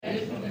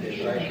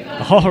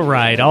All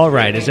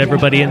right. Is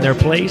everybody in their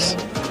place?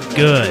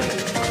 Good.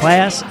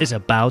 Class is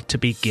about to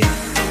begin.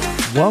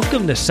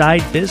 Welcome to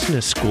Side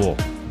Business School,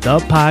 the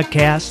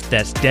podcast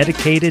that's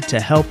dedicated to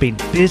helping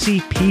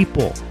busy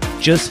people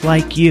just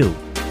like you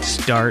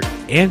start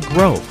and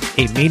grow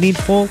a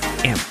meaningful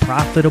and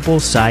profitable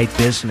side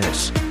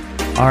business.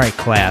 All right,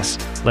 class,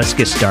 let's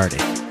get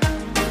started.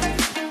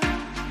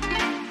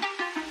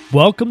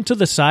 Welcome to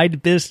the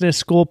Side Business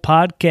School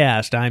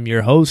podcast. I'm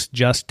your host,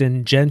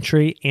 Justin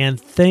Gentry, and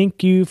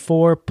thank you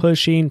for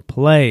pushing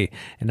play.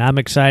 And I'm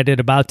excited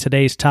about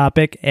today's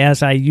topic,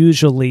 as I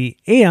usually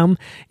am,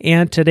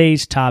 and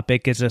today's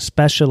topic is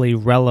especially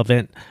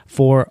relevant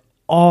for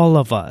all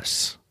of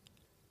us.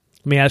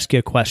 Let me ask you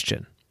a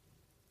question.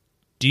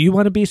 Do you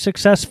want to be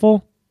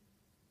successful?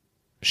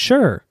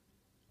 Sure,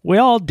 we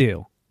all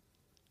do.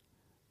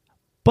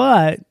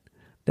 But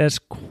that's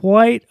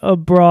quite a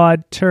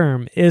broad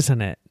term,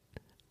 isn't it?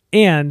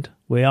 And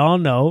we all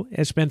know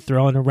it's been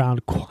thrown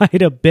around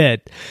quite a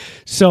bit.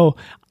 So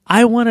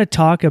I want to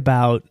talk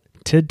about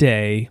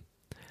today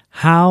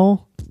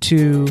how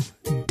to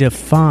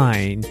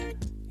define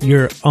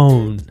your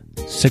own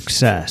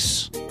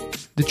success.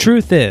 The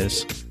truth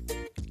is,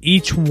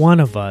 each one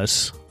of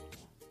us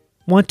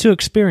want to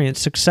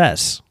experience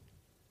success.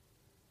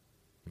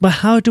 But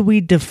how do we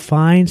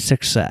define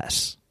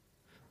success?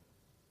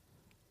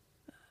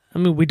 I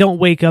mean, we don't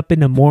wake up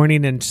in the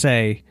morning and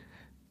say,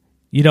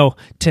 you know,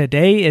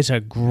 today is a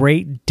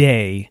great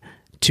day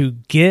to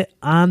get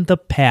on the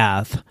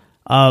path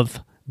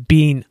of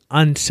being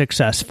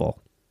unsuccessful.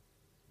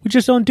 We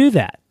just don't do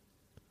that.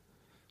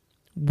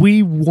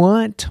 We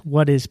want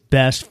what is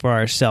best for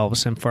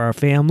ourselves and for our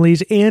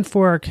families and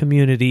for our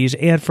communities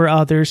and for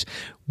others.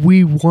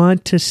 We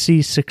want to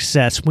see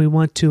success. We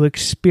want to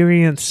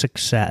experience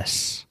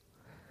success.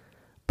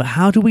 But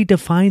how do we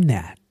define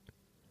that?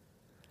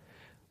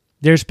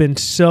 There's been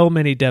so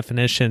many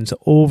definitions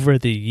over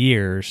the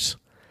years,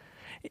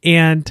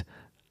 and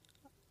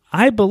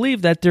I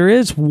believe that there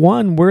is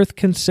one worth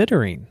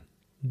considering.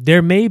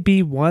 There may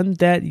be one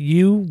that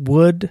you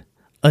would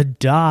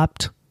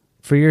adopt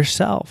for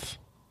yourself.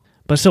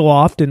 But so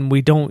often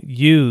we don't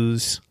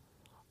use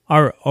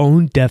our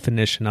own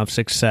definition of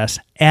success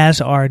as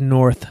our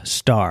North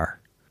Star.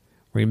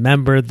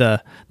 Remember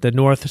the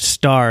North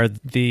Star,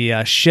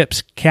 the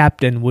ship's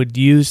captain would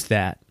use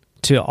that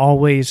to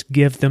always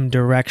give them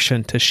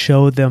direction, to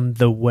show them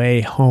the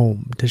way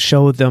home, to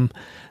show them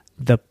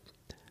the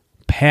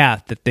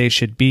path that they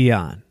should be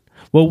on.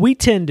 What we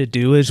tend to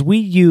do is we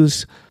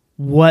use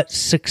what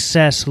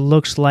success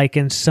looks like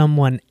in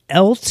someone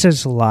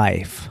else's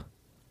life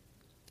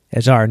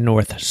as our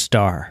North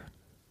Star.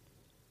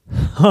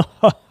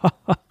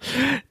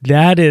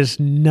 That is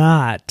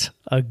not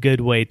a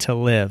good way to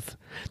live.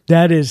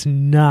 That is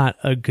not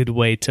a good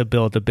way to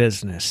build a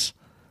business.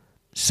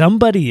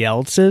 Somebody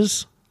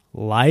else's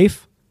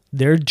life,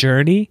 their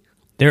journey,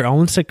 their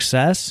own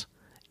success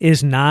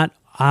is not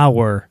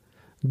our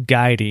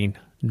guiding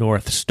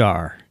North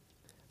Star.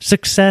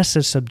 Success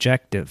is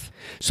subjective.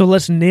 So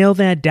let's nail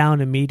that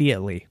down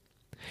immediately.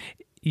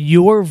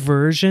 Your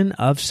version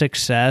of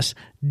success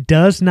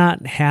does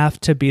not have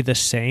to be the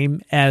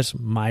same as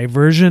my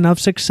version of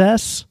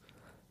success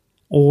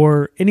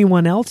or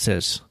anyone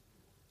else's.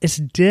 It's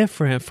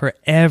different for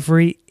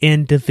every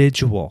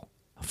individual.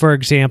 For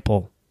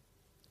example,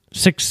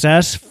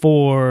 success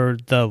for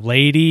the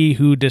lady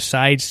who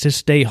decides to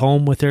stay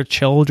home with her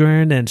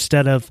children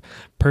instead of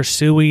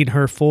pursuing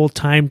her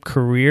full-time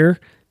career,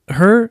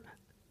 her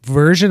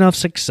version of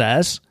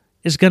success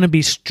is going to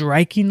be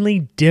strikingly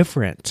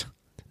different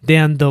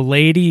than the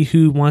lady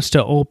who wants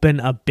to open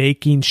a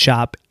baking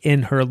shop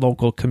in her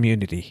local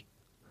community,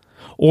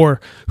 or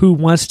who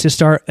wants to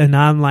start an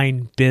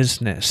online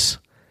business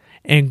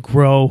and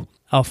grow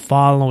a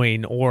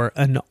following or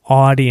an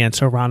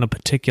audience around a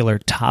particular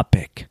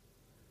topic.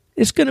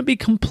 It's going to be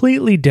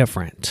completely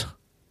different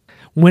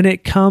when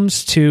it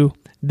comes to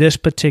this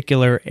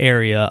particular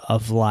area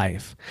of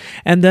life.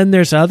 And then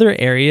there's other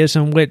areas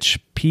in which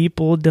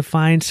people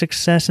define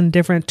success in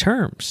different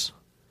terms.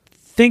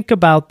 Think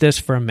about this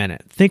for a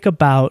minute. Think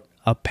about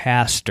a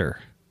pastor.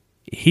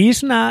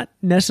 He's not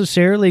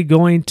necessarily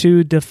going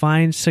to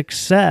define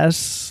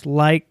success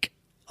like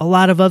a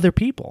lot of other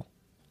people.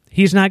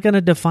 He's not going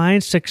to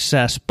define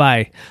success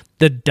by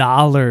the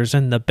dollars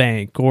in the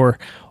bank or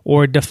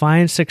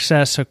define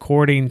success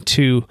according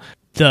to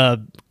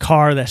the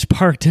car that's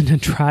parked in the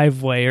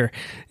driveway, or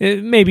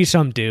maybe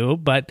some do,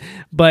 but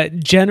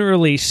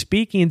generally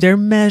speaking, they're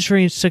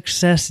measuring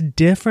success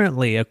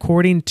differently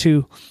according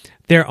to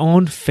their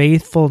own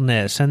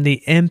faithfulness and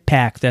the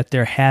impact that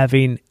they're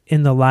having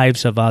in the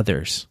lives of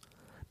others.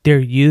 They're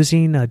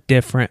using a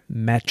different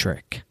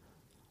metric.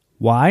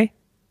 Why?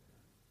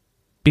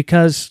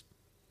 Because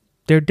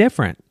they're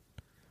different.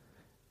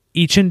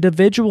 Each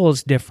individual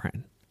is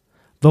different.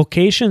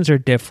 Vocations are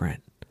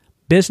different.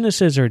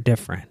 Businesses are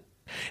different.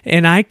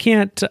 And I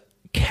can't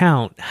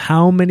count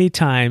how many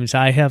times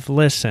I have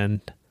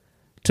listened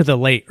to the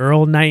late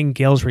Earl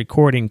Nightingale's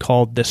recording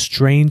called The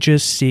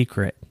Strangest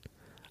Secret.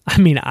 I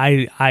mean,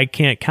 I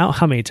can't count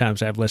how many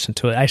times I've listened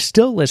to it. I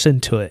still listen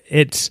to it.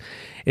 It's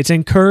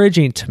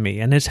encouraging to me,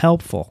 and it's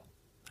helpful.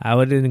 I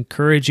would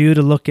encourage you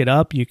to look it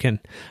up. You can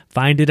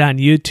find it on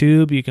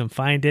YouTube. You can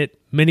find it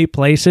many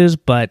places,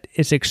 but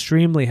it's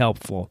extremely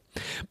helpful.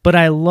 But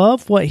I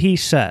love what he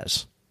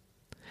says.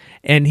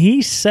 And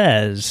he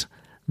says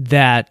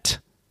that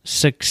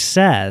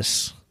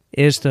success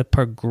is the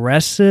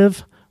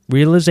progressive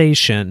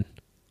realization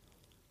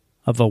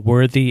of a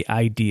worthy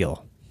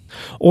ideal.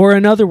 Or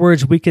in other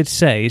words, we could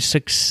say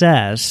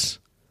success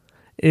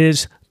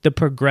is the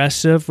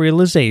progressive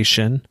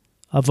realization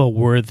of a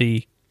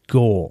worthy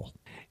goal.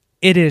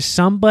 It is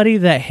somebody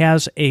that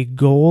has a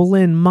goal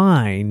in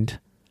mind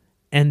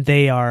and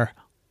they are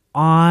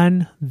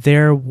on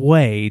their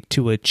way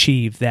to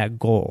achieve that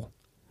goal.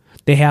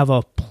 They have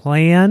a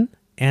plan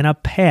and a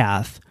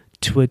path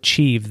to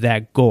achieve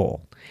that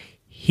goal.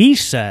 He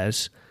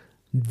says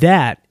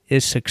that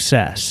is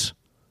success.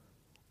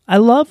 I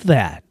love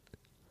that.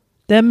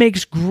 That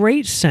makes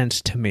great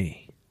sense to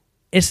me.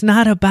 It's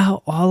not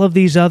about all of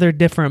these other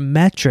different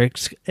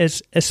metrics,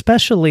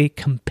 especially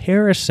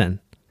comparison,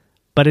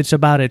 but it's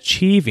about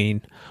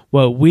achieving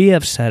what we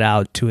have set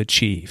out to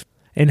achieve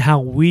and how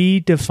we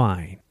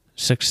define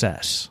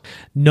success.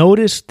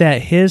 Notice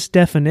that his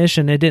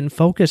definition, it didn't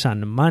focus on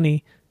the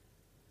money.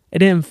 It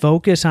didn't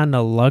focus on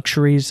the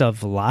luxuries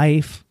of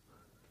life,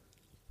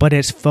 but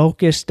it's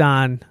focused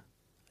on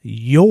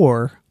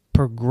your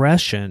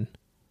progression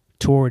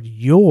toward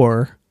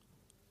your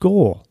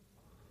goal.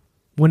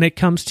 When it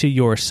comes to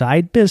your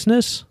side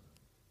business,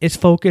 it's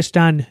focused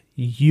on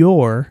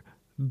your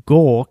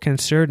goal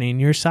concerning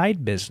your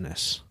side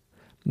business.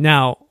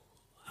 Now,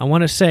 I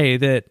want to say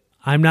that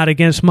I'm not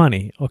against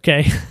money,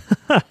 okay?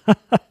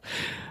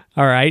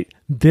 All right.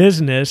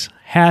 Business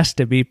has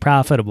to be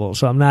profitable,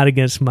 so I'm not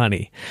against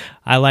money.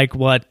 I like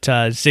what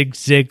Zig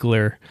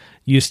Ziglar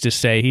used to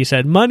say. He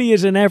said, money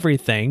isn't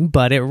everything,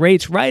 but it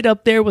rates right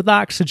up there with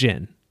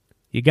oxygen.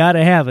 You got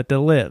to have it to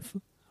live.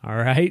 All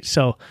right.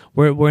 So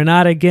we're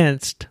not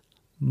against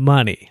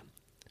money,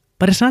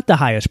 but it's not the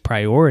highest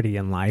priority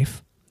in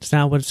life. It's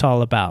not what it's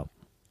all about.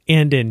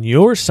 And in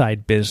your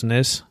side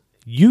business,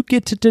 you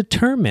get to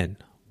determine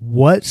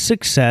what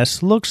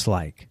success looks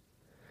like.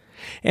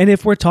 And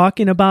if we're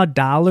talking about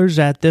dollars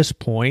at this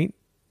point,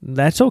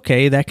 that's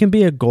okay. That can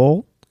be a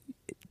goal.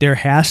 There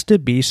has to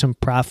be some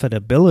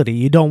profitability.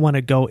 You don't want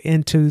to go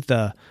into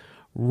the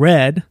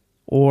red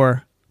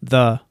or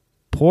the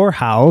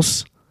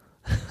poorhouse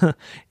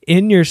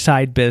in your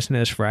side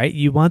business, right?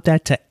 You want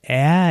that to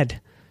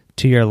add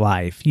to your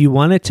life. You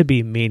want it to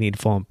be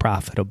meaningful and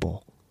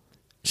profitable.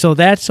 So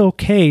that's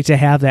okay to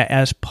have that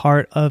as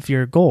part of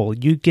your goal.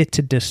 You get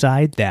to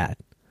decide that.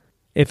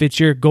 If it's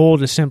your goal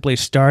to simply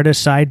start a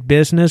side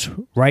business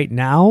right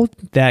now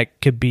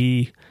that could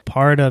be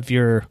part of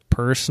your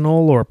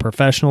personal or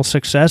professional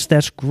success,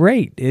 that's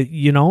great.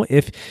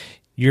 If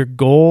your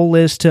goal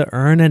is to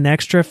earn an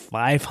extra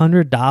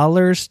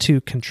 $500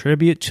 to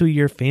contribute to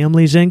your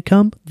family's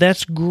income,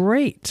 that's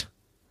great.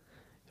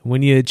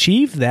 When you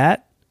achieve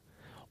that,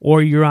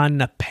 or you're on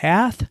the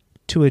path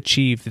to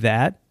achieve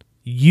that,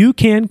 you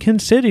can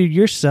consider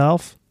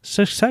yourself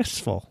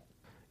successful.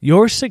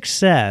 Your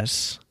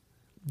success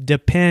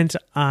depends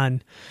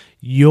on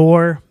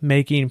your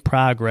making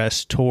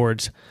progress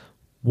towards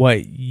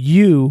what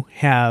you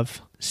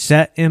have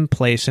set in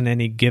place in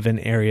any given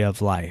area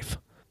of life.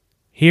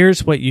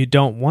 Here's what you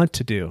don't want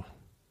to do.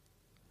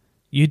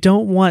 You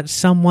don't want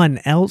someone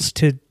else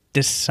to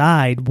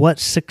decide what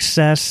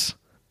success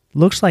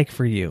looks like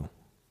for you.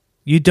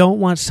 You don't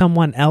want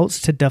someone else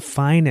to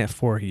define it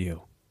for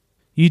you.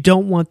 You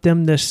don't want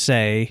them to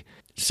say,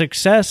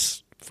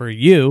 success for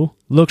you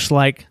looks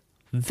like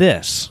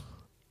this.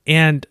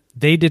 And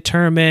they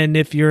determine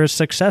if you're a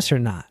success or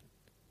not.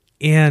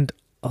 And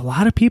a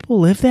lot of people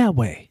live that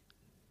way.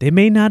 They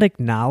may not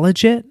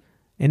acknowledge it,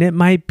 and it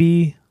might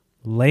be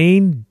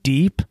laying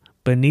deep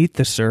beneath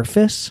the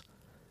surface.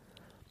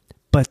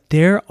 But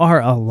there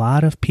are a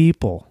lot of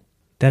people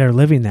that are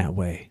living that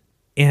way.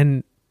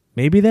 And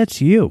maybe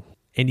that's you.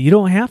 And you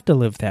don't have to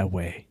live that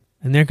way.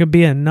 And there could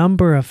be a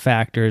number of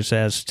factors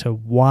as to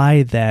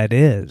why that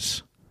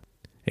is.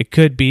 It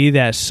could be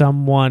that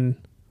someone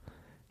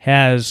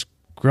has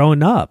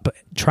grown up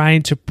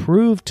trying to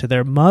prove to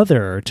their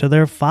mother or to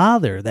their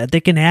father that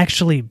they can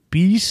actually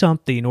be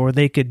something or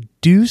they could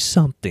do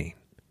something.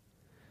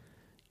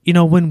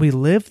 When we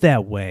live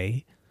that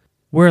way,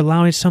 we're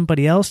allowing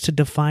somebody else to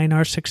define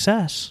our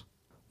success.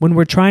 When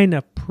we're trying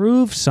to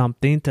prove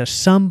something to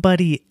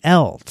somebody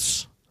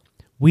else,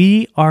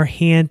 we are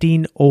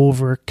handing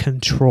over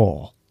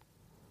control.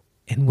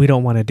 And we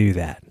don't want to do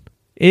that.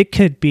 It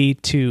could be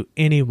to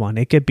anyone.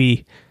 It could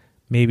be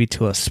maybe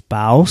to a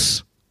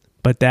spouse,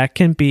 but that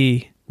can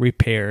be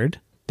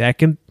repaired.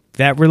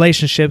 That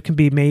relationship can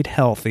be made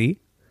healthy.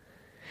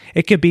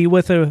 It could be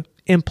with an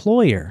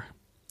employer.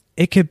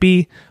 It could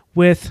be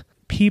with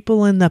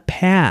people in the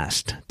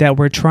past that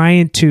we're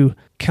trying to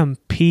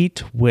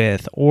compete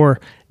with or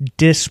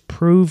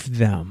disprove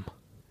them.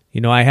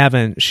 I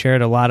haven't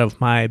shared a lot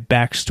of my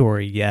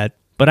backstory yet,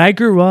 But I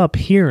grew up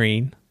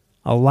hearing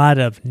a lot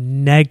of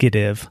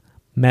negative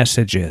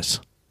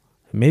messages.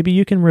 Maybe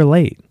you can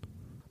relate.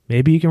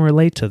 Maybe you can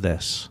relate to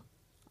this.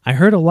 I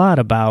heard a lot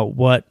about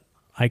what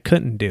I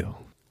couldn't do.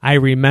 I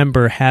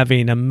remember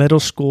having a middle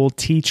school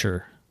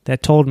teacher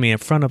that told me in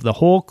front of the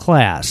whole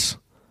class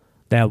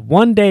that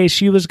one day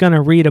she was going to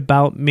read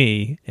about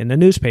me in the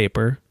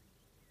newspaper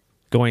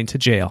going to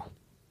jail.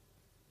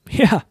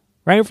 Yeah,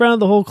 right in front of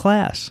the whole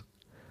class.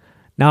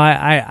 Now,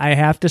 I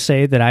have to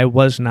say that I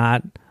was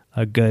not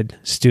a good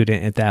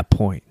student at that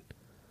point.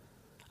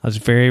 I was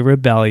very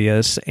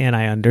rebellious, and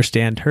I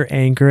understand her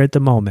anger at the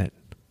moment.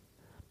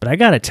 But I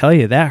got to tell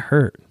you, that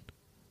hurt.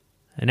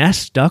 And that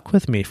stuck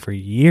with me for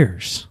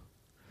years.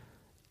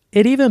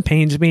 It even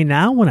pains me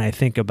now when I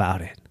think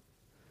about it.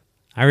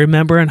 I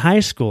remember in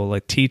high school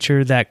a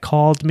teacher that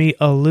called me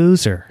a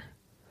loser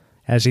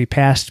as he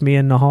passed me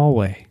in the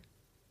hallway.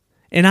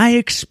 And I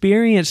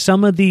experienced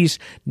some of these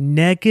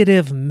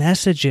negative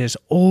messages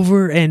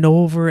over and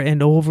over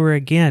and over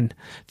again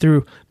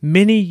through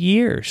many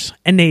years.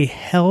 And they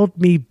held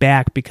me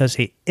back because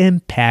they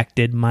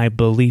impacted my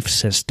belief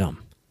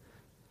system.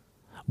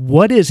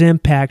 What is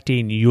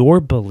impacting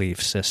your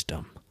belief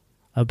system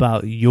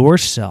about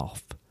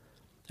yourself,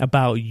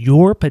 about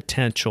your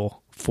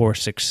potential for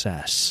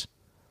success?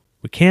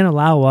 We can't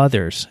allow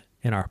others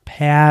in our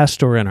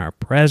past or in our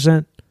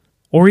present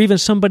or even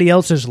somebody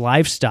else's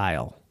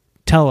lifestyle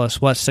tell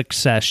us what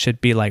success should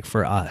be like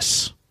for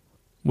us.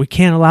 We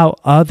can't allow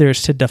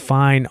others to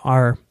define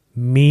our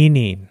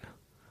meaning,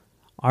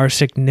 our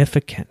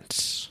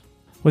significance.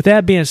 With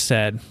that being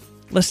said,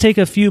 let's take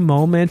a few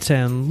moments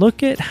and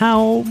look at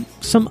how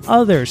some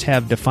others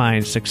have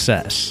defined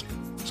success.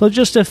 So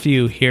just a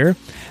few here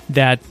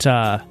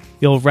that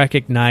you'll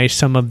recognize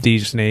some of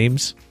these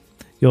names.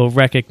 You'll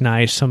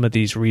recognize some of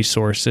these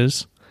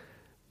resources.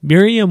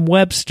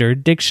 Merriam-Webster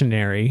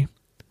Dictionary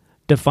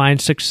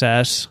defines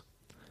success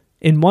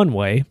in one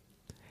way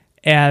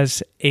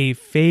as a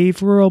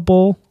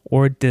favorable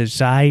or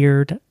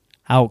desired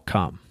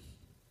outcome.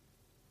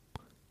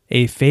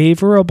 A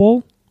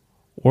favorable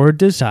or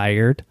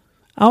desired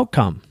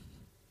outcome.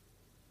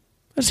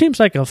 That seems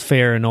like a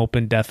fair and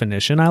open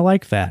definition. I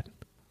like that.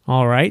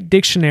 All right,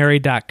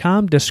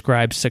 dictionary.com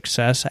describes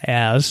success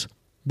as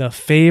the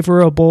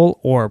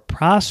favorable or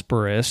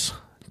prosperous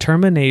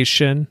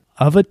termination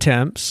of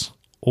attempts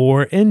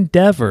or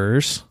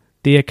endeavors,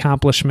 the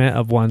accomplishment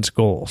of one's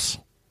goals.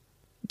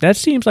 That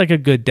seems like a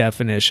good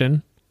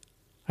definition.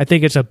 I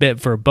think it's a bit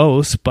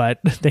verbose, but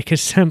they could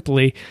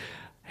simply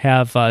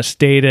have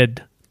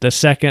stated the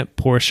second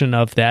portion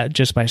of that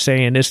just by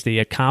saying it's the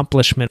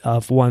accomplishment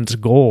of one's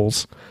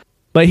goals.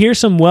 But here's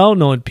some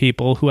well-known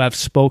people who have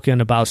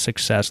spoken about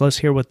success. Let's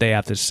hear what they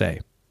have to say.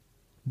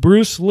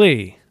 Bruce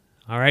Lee.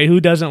 All right, who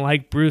doesn't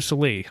like Bruce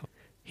Lee?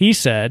 He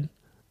said,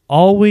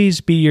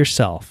 always be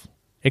yourself.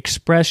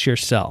 Express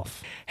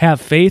yourself. Have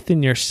faith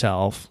in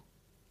yourself.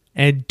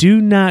 And do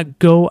not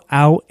go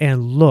out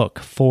and look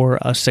for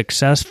a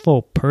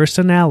successful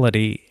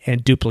personality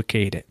and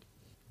duplicate it.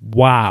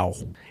 Wow.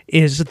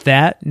 Is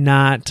that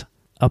not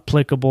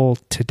applicable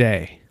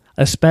today?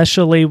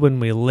 Especially when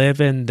we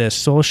live in this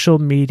social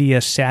media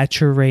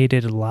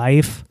saturated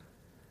life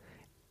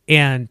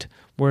and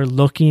we're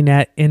looking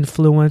at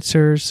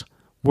influencers,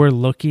 we're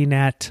looking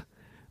at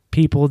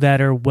people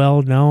that are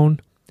well known.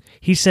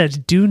 He says,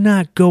 do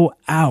not go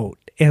out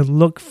and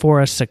look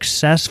for a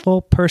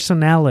successful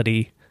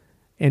personality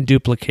and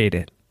duplicate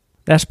it.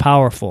 That's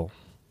powerful.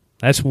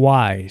 That's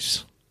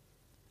wise.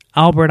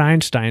 Albert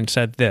Einstein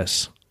said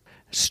this,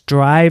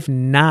 strive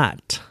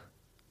not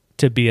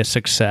to be a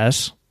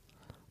success,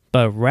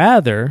 but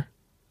rather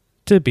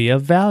to be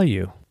of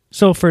value.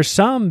 So for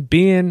some,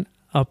 being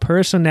a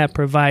person that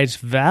provides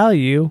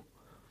value,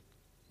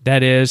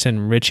 that is,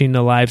 enriching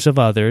the lives of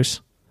others,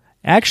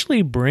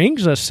 actually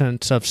brings a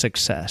sense of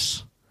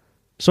success.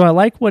 So I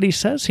like what he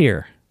says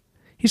here.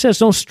 He says,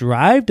 don't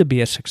strive to be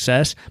a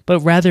success,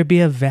 but rather be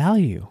of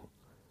value.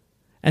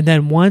 And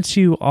then once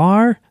you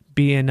are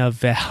being of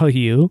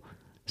value,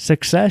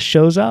 success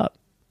shows up.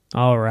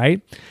 All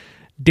right.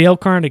 Dale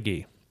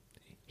Carnegie,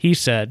 he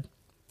said,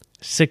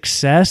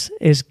 success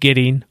is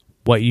getting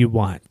what you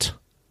want.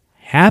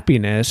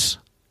 Happiness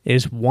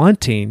is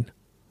wanting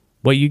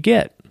what you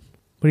get.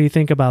 What do you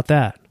think about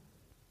that?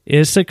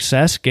 Is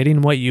success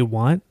getting what you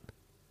want?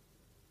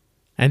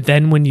 And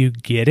then when you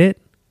get it,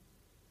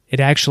 it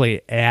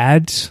actually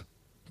adds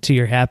to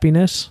your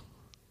happiness?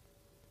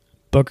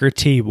 Booker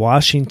T.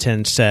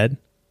 Washington said,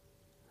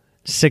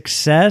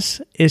 success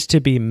is to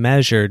be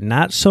measured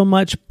not so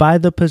much by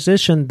the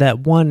position that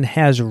one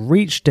has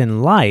reached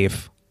in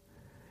life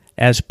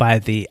as by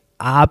the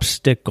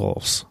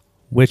obstacles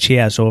which he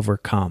has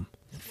overcome.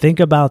 Think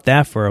about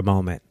that for a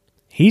moment.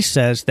 He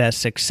says that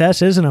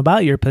success isn't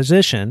about your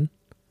position,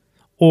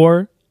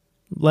 or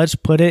let's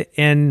put it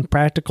in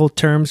practical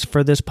terms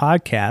for this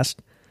podcast,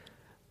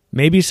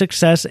 maybe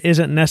success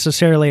isn't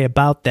necessarily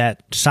about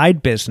that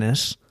side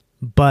business,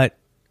 but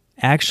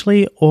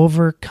actually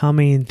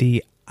overcoming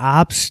the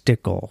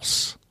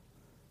obstacles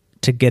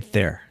to get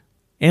there.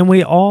 And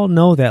we all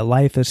know that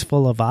life is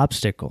full of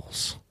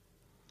obstacles.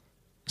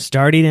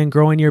 Starting and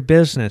growing your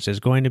business is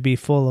going to be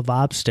full of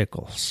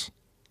obstacles.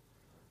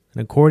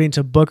 And according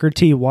to Booker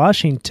T.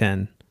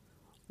 Washington,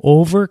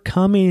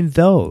 overcoming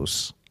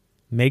those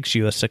makes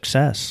you a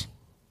success.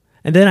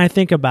 And then I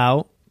think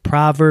about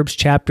Proverbs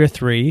chapter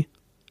 3,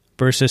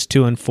 verses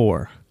 2 and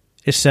 4.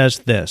 It says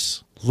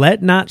this,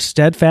 "Let not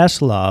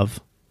steadfast love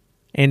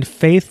and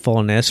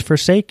faithfulness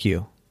forsake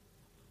you.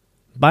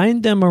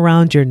 Bind them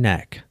around your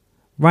neck.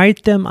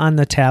 Write them on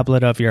the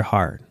tablet of your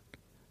heart."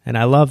 And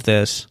I love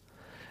this.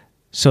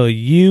 "So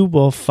you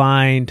will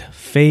find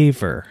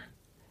favor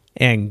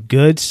and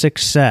good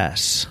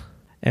success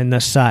in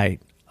the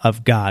sight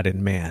of God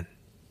and man."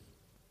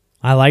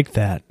 I like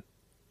that.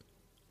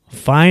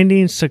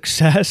 Finding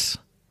success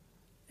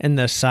in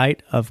the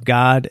sight of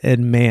God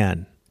and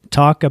man.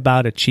 Talk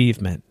about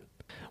achievement.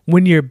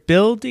 When you're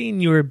building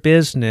your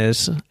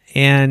business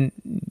and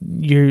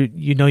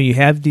you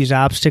have these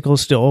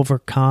obstacles to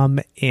overcome,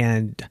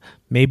 and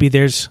maybe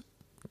there's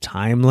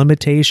time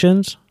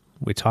limitations.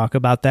 We talk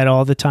about that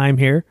all the time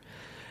here.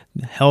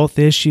 Health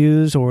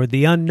issues or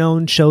the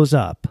unknown shows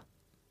up.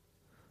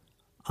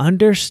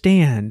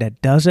 Understand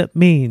that doesn't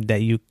mean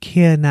that you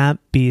cannot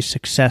be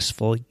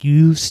successful.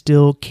 You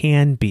still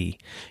can be.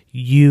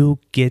 You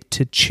get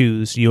to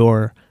choose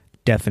your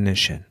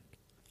definition.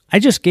 I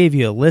just gave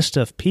you a list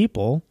of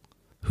people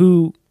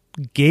who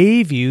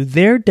gave you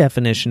their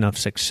definition of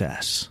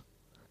success.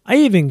 I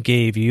even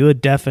gave you a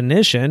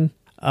definition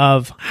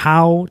of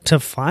how to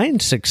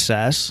find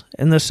success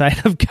in the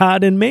sight of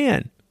God and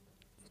man.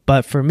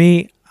 But for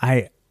me,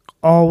 I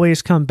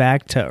always come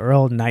back to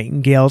Earl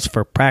Nightingale's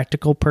for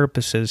practical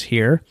purposes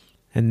here,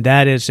 and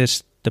that is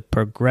just the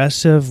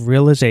progressive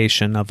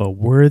realization of a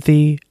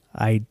worthy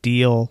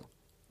ideal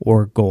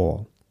or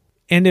goal.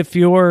 And if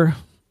you're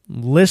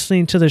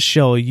listening to the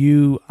show,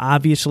 you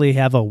obviously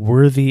have a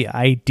worthy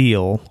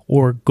ideal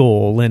or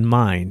goal in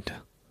mind,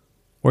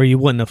 or you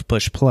wouldn't have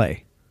pushed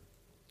play.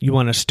 You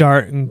want to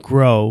start and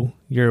grow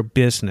your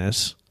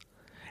business,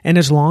 and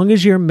as long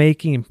as you're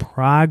making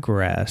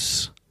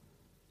progress,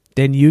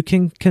 then you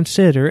can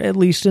consider, at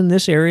least in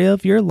this area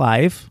of your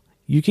life,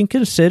 you can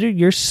consider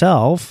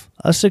yourself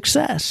a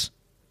success.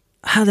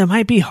 That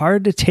might be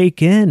hard to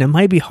take in. It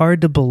might be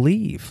hard to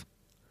believe,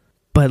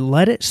 but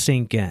let it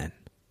sink in.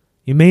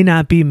 You may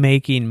not be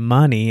making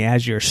money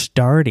as you're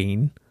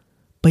starting,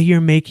 but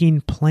you're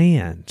making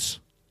plans.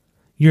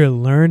 You're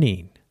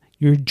learning.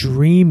 You're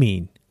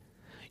dreaming.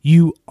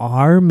 You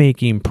are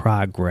making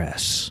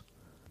progress,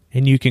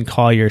 and you can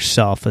call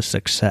yourself a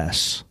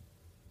success.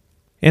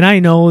 And I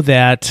know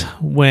that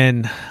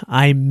when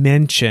I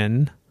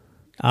mention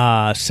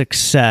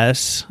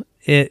success,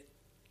 it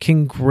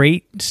can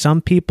grate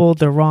some people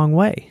the wrong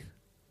way.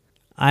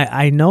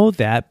 I know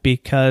that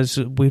because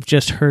we've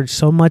just heard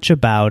so much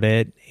about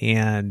it,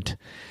 and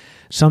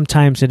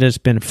sometimes it has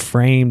been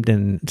framed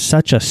in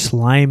such a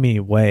slimy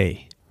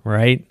way,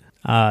 right?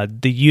 The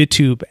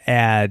YouTube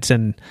ads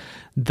and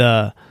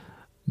the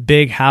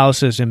big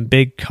houses and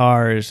big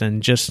cars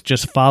and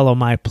just follow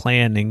my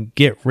plan and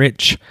get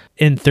rich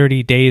in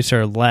 30 days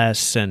or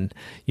less, and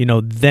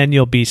then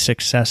you'll be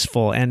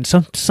successful. And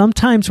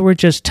sometimes we're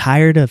just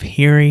tired of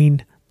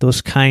hearing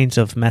those kinds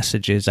of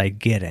messages. I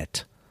get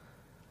it.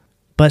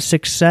 But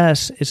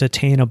success is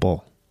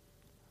attainable,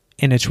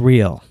 and it's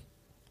real,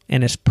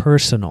 and it's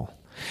personal.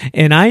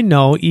 And I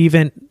know,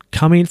 even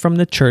coming from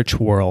the church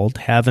world,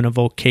 having a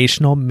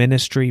vocational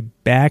ministry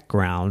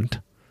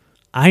background,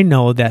 I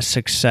know that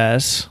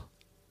success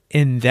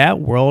in that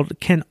world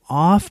can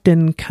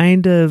often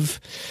kind of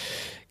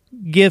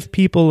give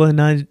people an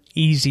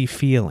uneasy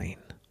feeling.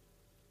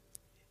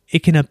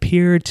 It can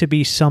appear to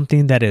be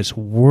something that is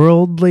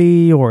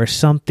worldly or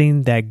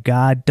something that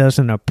God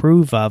doesn't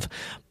approve of,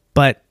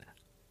 but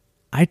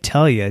I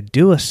tell you,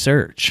 do a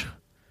search.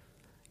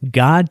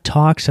 God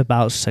talks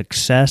about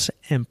success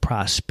and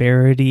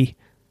prosperity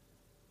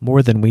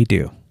more than we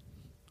do.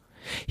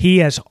 He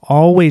has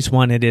always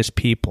wanted his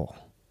people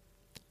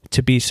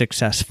to be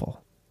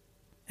successful.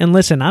 And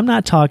listen, I'm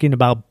not talking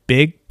about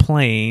big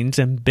planes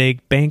and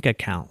big bank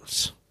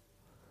accounts.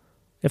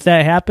 If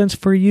that happens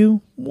for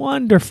you,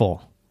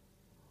 wonderful.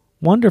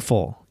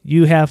 Wonderful.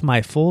 You have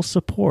my full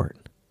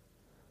support.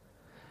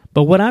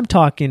 But what I'm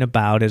talking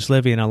about is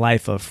living a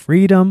life of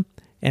freedom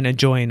and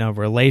enjoying a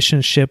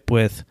relationship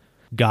with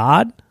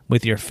God,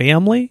 with your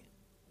family,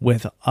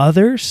 with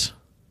others,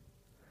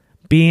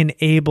 being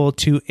able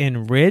to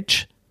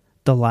enrich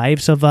the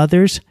lives of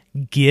others,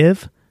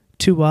 give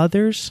to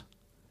others,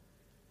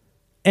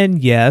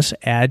 and yes,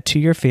 add to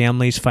your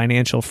family's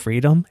financial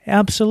freedom.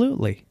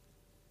 Absolutely.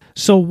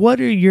 So what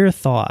are your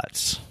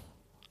thoughts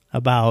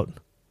about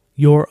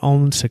your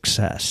own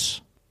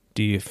success?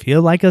 Do you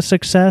feel like a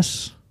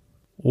success,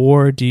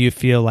 or do you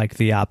feel like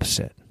the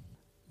opposite?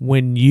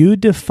 When you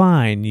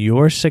define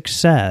your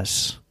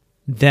success,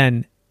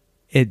 then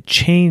it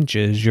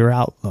changes your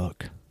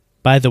outlook.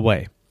 By the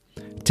way,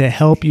 to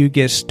help you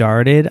get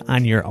started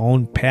on your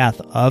own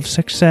path of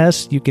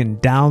success, you can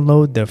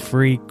download the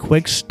free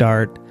Quick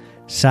Start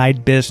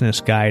Side Business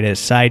Guide at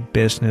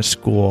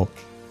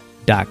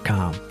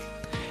sidebusinessschool.com.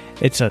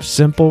 It's a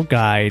simple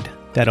guide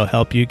that'll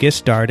help you get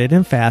started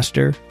and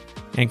faster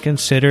and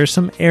consider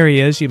some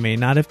areas you may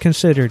not have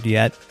considered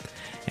yet,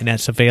 and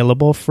that's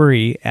available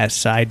free at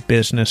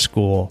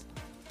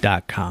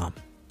sidebusinessschool.com.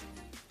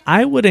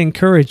 I would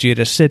encourage you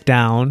to sit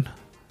down,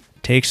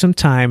 take some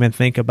time, and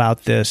think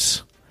about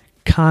this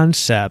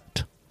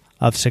concept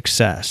of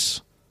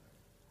success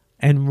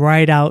and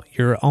write out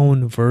your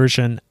own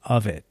version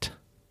of it.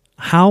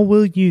 How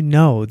will you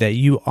know that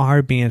you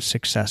are being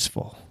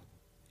successful?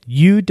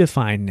 You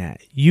define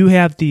that. You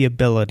have the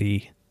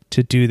ability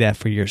to do that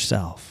for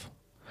yourself.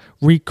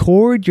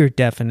 Record your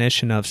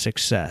definition of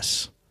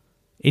success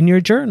in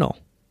your journal.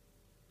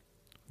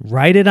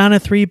 Write it on a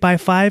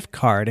 3x5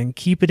 card and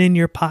keep it in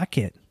your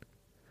pocket.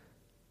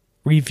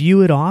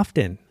 Review it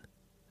often.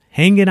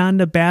 Hang it on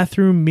the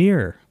bathroom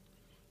mirror.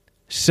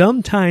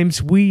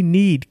 Sometimes we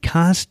need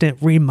constant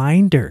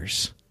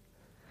reminders.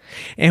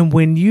 And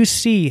when you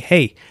see,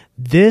 hey,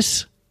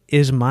 this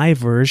is my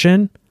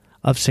version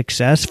of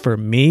success for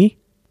me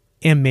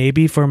and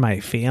maybe for my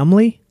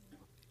family,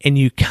 and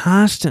you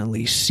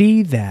constantly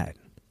see that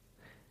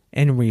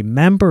and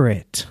remember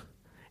it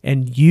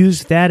and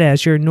use that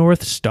as your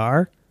North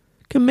Star,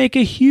 can make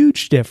a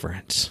huge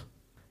difference.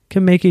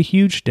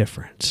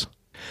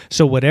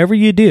 So whatever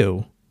you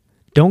do,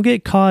 don't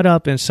get caught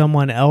up in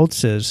someone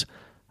else's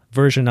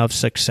version of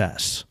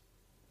success.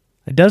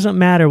 It doesn't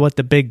matter what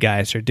the big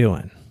guys are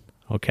doing,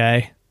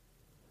 okay?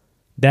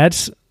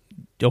 That's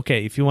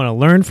okay. If you want to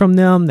learn from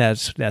them,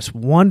 that's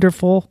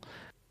wonderful,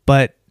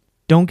 but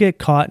don't get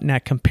caught in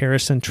that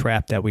comparison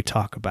trap that we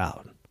talk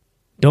about.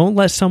 Don't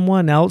let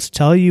someone else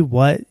tell you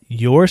what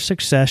your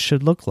success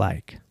should look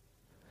like.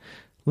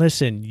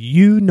 Listen,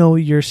 you know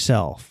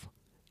yourself.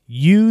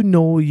 You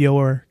know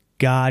your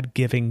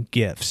God-given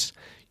gifts.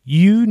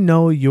 You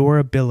know your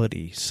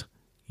abilities.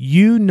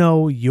 You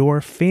know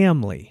your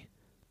family.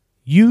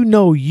 You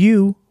know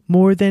you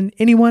more than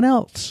anyone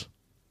else.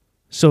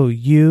 So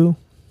you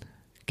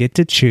get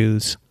to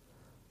choose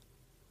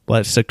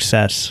what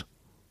success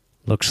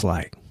looks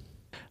like.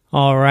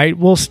 All right,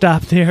 we'll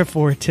stop there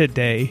for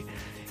today.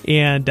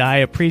 And I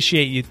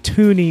appreciate you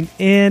tuning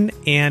in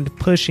and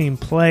pushing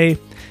play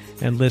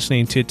and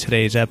listening to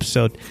today's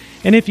episode.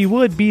 And if you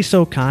would be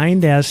so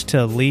kind as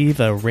to leave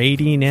a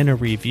rating and a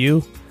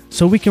review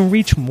so we can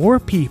reach more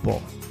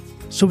people,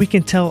 so we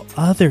can tell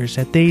others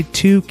that they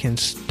too can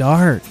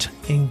start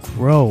and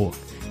grow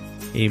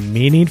a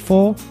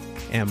meaningful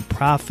and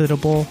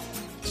profitable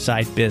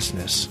side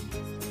business,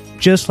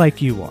 just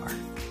like you are.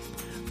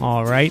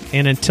 All right,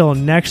 and until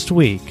next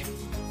week,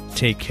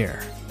 take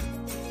care.